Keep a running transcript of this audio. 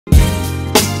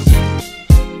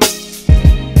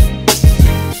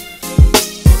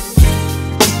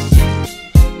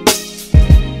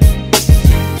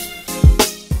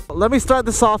let me start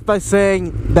this off by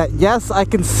saying that yes, I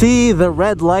can see the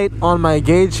red light on my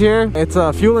gauge here. It's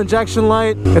a fuel injection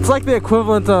light. It's like the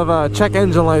equivalent of a check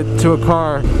engine light to a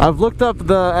car. I've looked up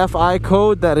the FI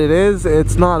code that it is.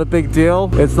 It's not a big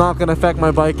deal. It's not going to affect my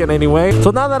bike in any way.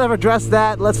 So now that I've addressed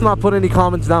that, let's not put any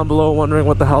comments down below wondering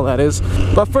what the hell that is.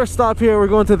 But first stop here, we're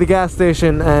going to the gas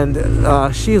station,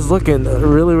 and she's looking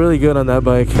really good on that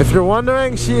bike. If you're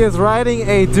wondering, she is riding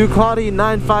a Ducati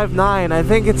 959. I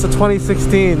think it's a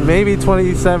 2016, maybe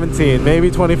 2017, maybe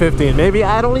 2015, maybe,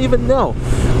 I don't even know.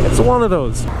 It's one of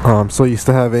those. Oh, I'm so used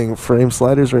to having frame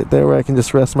sliders right there where I can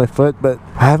just rest my foot, but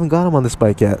I haven't got them on this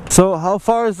bike yet. So how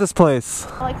far is this place?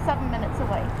 Like 7 minutes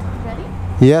away. Ready?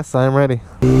 Yes, I am ready.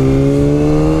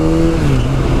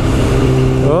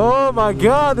 Oh my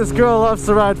god, this girl loves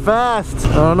to ride fast.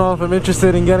 I don't know if I'm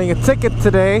interested in getting a ticket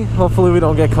today. Hopefully we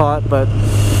don't get caught, but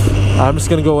I'm just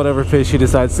gonna go whatever pace she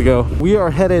decides to go. We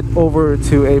are headed over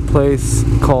to a place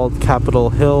called Capitol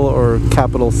Hill or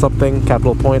Capitol something,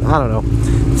 Capitol Point, I don't know.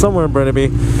 Somewhere in Burnaby.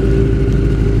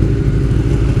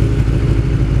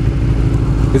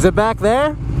 Is it back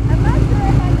there? I'm not sure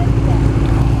if I missed it.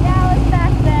 Yeah, it's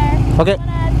back there. Okay.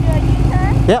 Wanna do a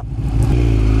U-turn? Yep.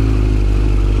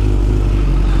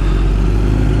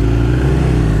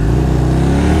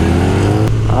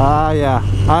 Ah, yeah.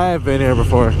 I have been here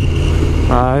before.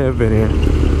 I have been here.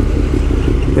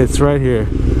 It's right here.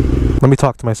 Let me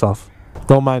talk to myself.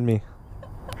 Don't mind me.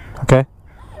 Okay?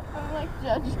 I'm like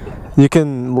judging. You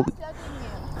can... I'm judging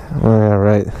you. Oh, yeah,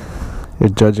 right. You're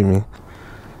judging me.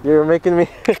 You're making me...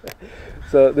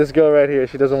 So this girl right here,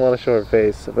 she doesn't want to show her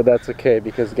face, but that's okay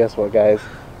because guess what, guys?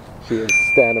 She is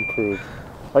stand approved.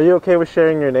 Are you okay with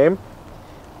sharing your name?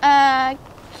 Can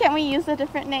we use a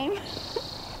different name?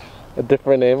 A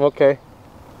different name? Okay.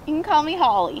 You can call me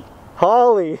Holly.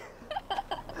 Holly!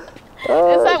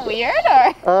 Is that weird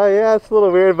or? Yeah, it's a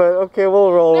little weird, but okay,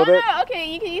 we'll roll with it. No,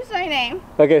 okay, you can use my name.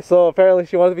 Okay, so apparently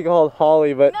she wants to be called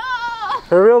Holly, but No!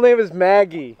 her real name is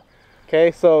Maggie.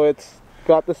 Okay, so it's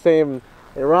got the same,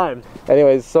 it rhymes.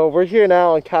 Anyways, so we're here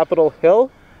now on Capitol Hill,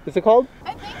 is it called?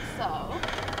 I think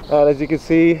so. And as you can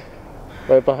see,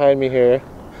 right behind me here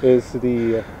is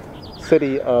the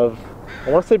city of, I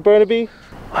want to say Burnaby.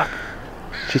 Look,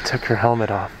 she took her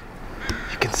helmet off.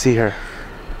 You can see her.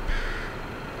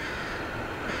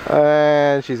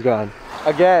 And she's gone.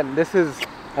 Again, this is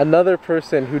another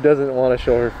person who doesn't want to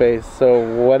show her face. So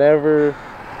whenever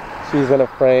she's in a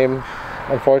frame,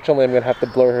 unfortunately I'm going to have to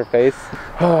blur her face.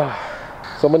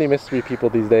 So many mystery people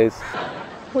these days.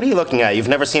 What are you looking at? You've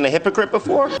never seen a hypocrite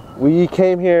before? We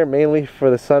came here mainly for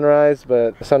the sunrise,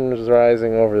 but the sun was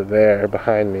rising over there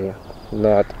behind me,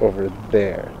 not over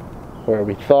there, where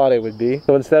we thought it would be.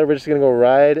 So instead we're just gonna go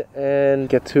ride and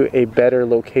get to a better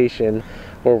location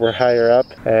where we're higher up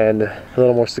and a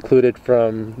little more secluded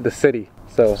from the city.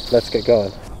 So let's get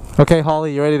going. Okay,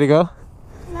 Holly, you ready to go?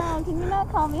 No, can you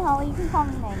not call me Holly? You can call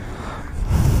me Maggie.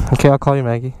 Okay, I'll call you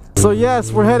Maggie. So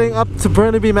yes, we're heading up to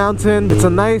Burnaby Mountain. It's a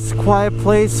nice, quiet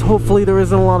place. Hopefully there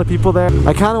isn't a lot of people there.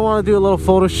 I kind of want to do a little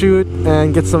photo shoot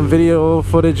and get some video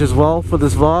footage as well for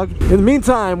this vlog. In the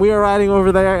meantime, we are riding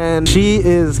over there and she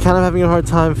is kind of having a hard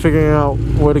time figuring out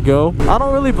where to go. I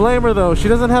don't really blame her though. She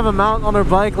doesn't have a mount on her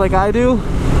bike like I do.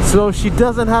 So she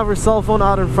doesn't have her cell phone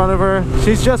out in front of her.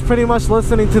 She's just pretty much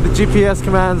listening to the GPS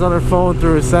commands on her phone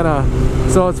through her Senna.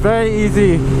 So it's very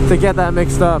easy to get that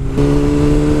mixed up.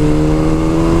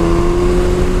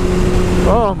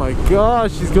 Oh my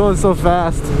gosh, she's going so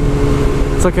fast.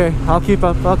 It's okay, I'll keep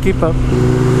up, I'll keep up.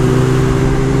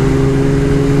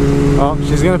 Oh,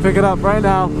 she's gonna pick it up right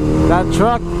now. That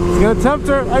truck is gonna tempt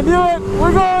her. I knew it,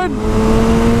 we're going!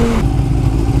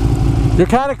 You're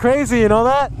kind of crazy, you know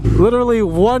that? Literally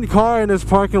one car in this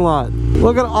parking lot.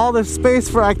 Look at all this space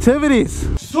for activities.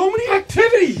 So many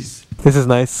activities! This is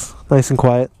nice, nice and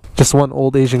quiet. Just one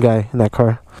old Asian guy in that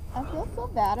car. I feel so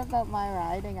bad about my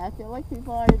riding. I feel like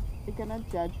people are gonna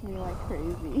judge me like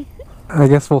crazy. I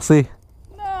guess we'll see.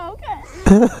 No, okay.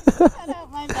 Cut out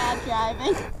my bad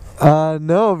driving.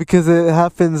 No, because it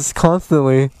happens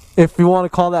constantly. If you want to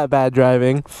call that bad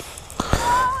driving.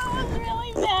 Oh, it was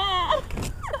really bad.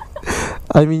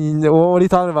 I mean, what are you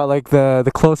talking about? Like the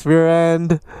close rear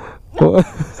end? I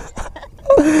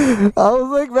was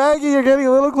like, Maggie, you're getting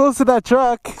a little close to that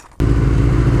truck.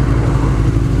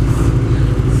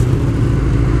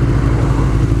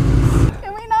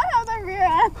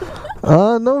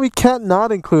 No, we can't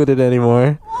not include it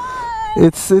anymore. Why?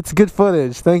 It's good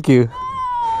footage, thank you. No.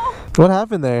 What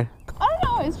happened there? I don't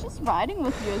know, it's just riding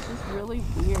with you is just really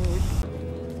weird.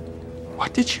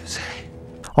 What did you say?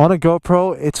 On a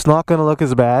GoPro, it's not gonna look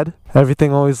as bad.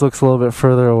 Everything always looks a little bit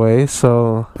further away,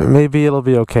 so maybe it'll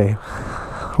be okay.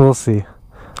 We'll see.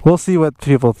 We'll see what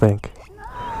people think.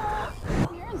 No,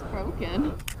 yours is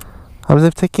broken. I'm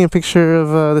just taking a picture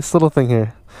of this little thing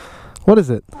here. What is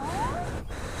it?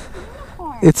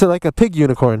 Unicorn. It's like a pig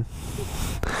unicorn.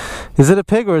 Is it a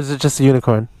pig or is it just a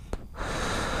unicorn?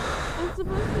 It's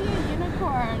supposed to be a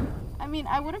unicorn. I mean,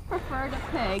 I would have preferred a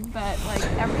pig, but like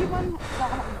everyone.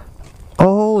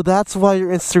 Oh, that's why your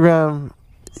Instagram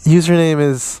username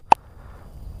is.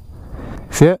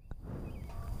 See it?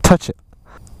 Touch it.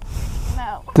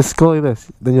 No. Just go like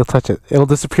this, then you'll touch it. It'll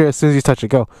disappear as soon as you touch it.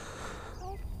 Go.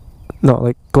 No,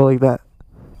 like go like that.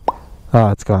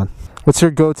 Ah, it's gone. What's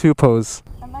your go-to pose?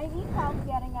 I might need help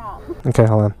getting up. Okay,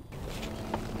 hold on.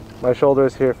 My shoulder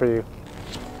is here for you.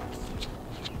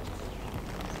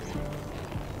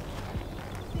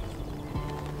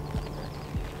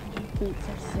 Boots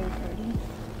are so pretty.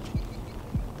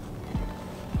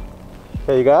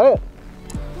 Okay, you got it?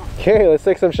 Okay, let's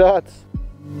take some shots.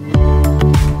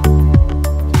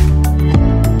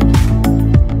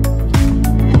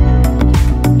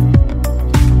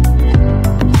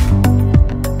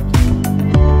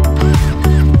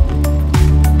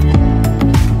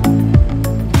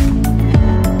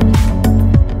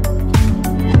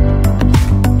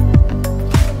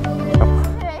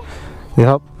 You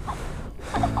help?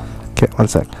 Okay, one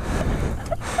sec.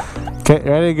 Okay,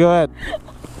 ready? Go ahead.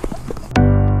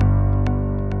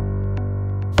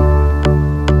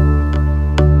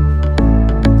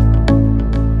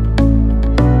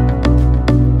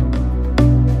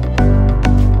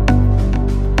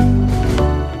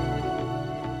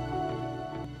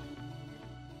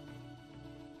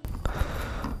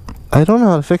 I don't know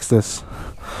how to fix this.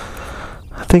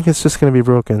 I think it's just gonna be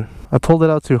broken. I pulled it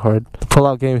out too hard. The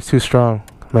pull-out game is too strong,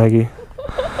 Maggie.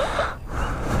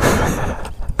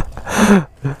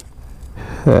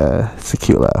 It's a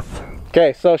cute laugh.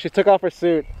 Okay, so she took off her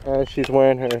suit and she's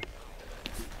wearing her,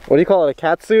 what do you call it, a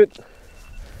cat suit?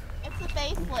 It's a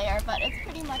base layer, but it's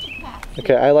pretty much a cat.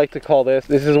 Okay, I like to call this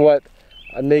is what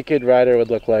a naked rider would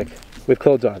look like, with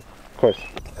clothes on, of course.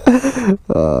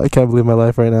 I can't believe my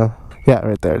life right now. Yeah,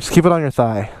 right there. Just keep it on your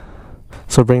thigh.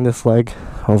 So bring this leg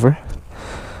over.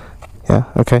 Yeah,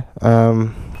 okay.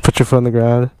 Put your foot on the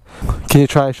ground. Can you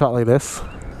try a shot like this?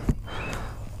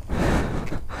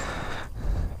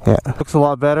 Yeah, looks a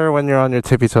lot better when you're on your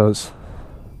tippy toes.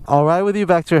 I'll ride with you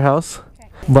back to your house, okay,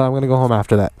 but I'm gonna go home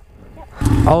after that. Yep.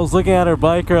 I was looking at her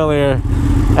bike earlier,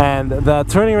 and the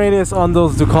turning radius on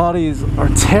those Ducatis are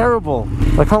terrible.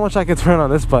 Like how much I could turn on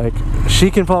this bike.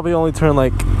 She can probably only turn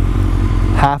like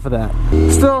half of that.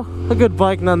 Still a good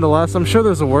bike nonetheless. I'm sure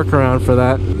there's a workaround for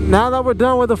that. Now that we're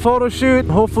done with the photo shoot,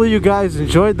 hopefully you guys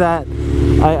enjoyed that.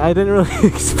 I didn't really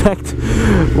expect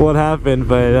what happened,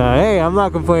 but hey, I'm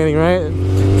not complaining, right?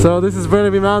 So this is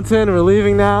Burnaby Mountain. We're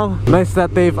leaving now. Nice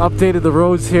that they've updated the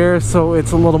roads here so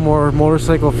it's a little more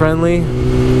motorcycle friendly.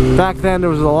 Back then there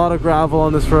was a lot of gravel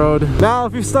on this road. Now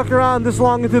if you stuck around this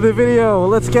long into the video,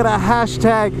 let's get a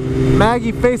hashtag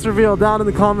Maggie face reveal down in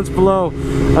the comments below.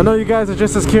 I know you guys are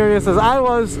just as curious as I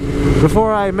was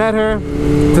before I met her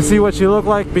to see what she looked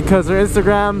like, because her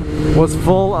Instagram was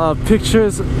full of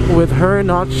pictures with her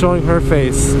not showing her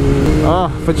face.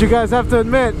 But you guys have to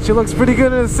admit, she looks pretty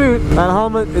good in a suit. That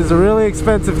helmet is really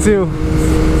expensive too.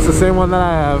 It's the same one that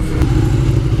I have.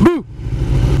 Boo!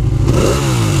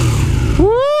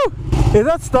 Woo! Is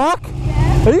that stock?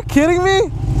 Yeah. Are you kidding me?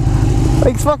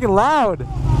 Like, it's fucking loud.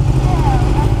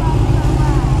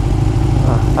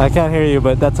 I can't hear you,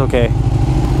 but that's okay.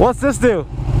 What's this do?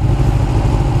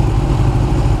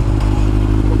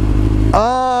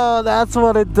 Oh, that's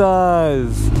what it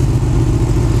does.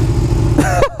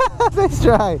 Nice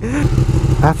try.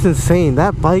 That's insane.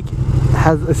 That bike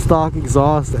has a stock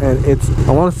exhaust and it's,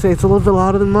 I want to say it's a little bit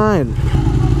louder than mine.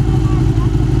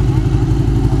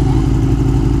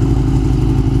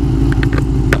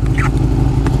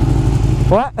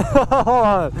 What? Hold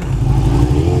on.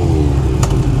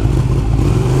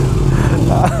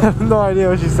 I have no idea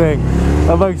what she's saying.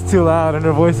 That bike's too loud and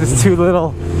her voice is too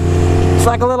little. It's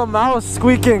like a little mouse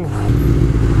squeaking.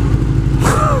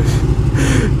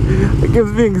 It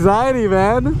gives me anxiety,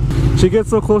 man. She gets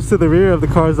so close to the rear of the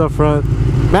cars up front.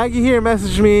 Maggie here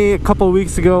messaged me a couple of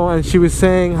weeks ago and she was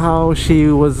saying how she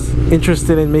was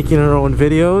interested in making her own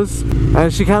videos,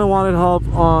 and she kind of wanted help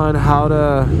on how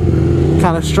to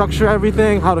kind of structure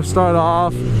everything, how to start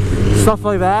off, stuff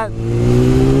like that.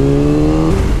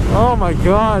 Oh my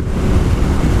god,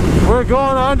 we're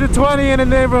going 120 in the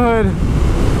neighborhood.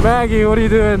 Maggie, what are you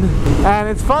doing? And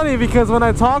it's funny because when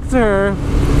I talked to her,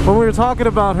 when we were talking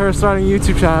about her starting a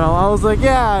YouTube channel, I was like,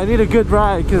 yeah, I need a good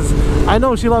ride because I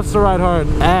know she loves to ride hard.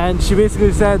 And she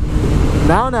basically said,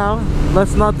 now,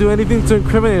 let's not do anything to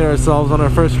incriminate ourselves on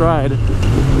our first ride.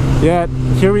 Yet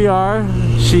here we are.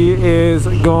 She is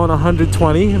going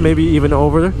 120, maybe even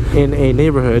over, in a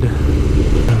neighborhood.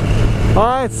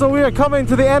 Alright, so we are coming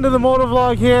to the end of the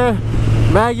motovlog here.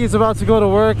 Maggie's about to go to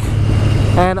work,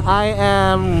 and I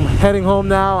am heading home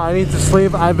now. I need to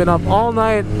sleep. I've been up all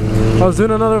night. I was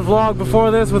doing another vlog before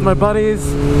this with my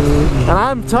buddies, and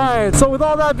I'm tired. So with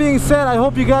all that being said, I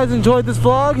hope you guys enjoyed this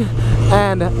vlog,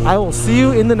 and I will see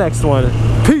you in the next one.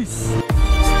 Peace!